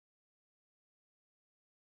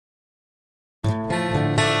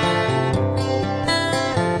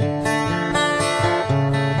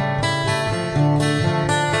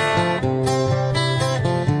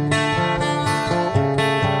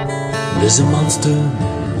There's a monster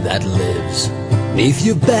that lives neath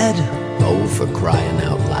your bed, oh, for crying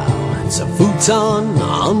out loud. It's a futon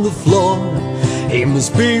on the floor, he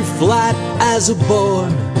must be flat as a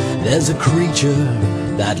board. There's a creature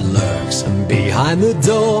that lurks behind the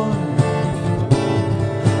door.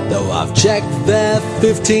 Though I've checked there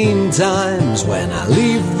 15 times, when I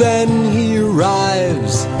leave then he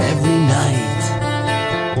arrives every night.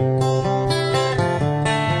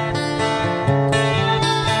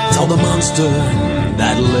 Tell the monster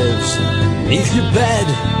that lives beneath your bed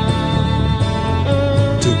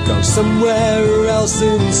to go somewhere else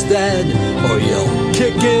instead, or you'll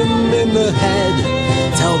kick him in the head.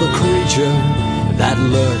 Tell the creature that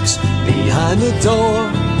lurks behind the door,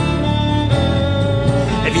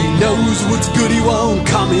 if he knows what's good he won't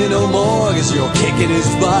come here no more, 'cause you're kicking his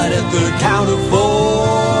butt at the count of 4.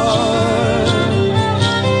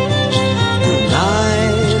 Good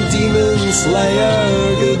night, demon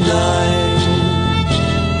slayer, good night.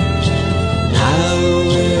 Now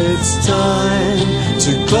it's time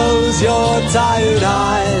to close your tired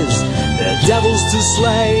eyes. There are devils to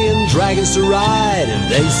slay and dragons to ride. If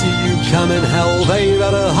they see you coming, hell, they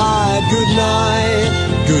better hide. Good night,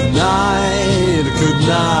 good night, good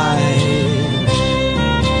night.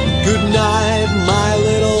 Good night, my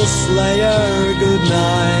little slayer.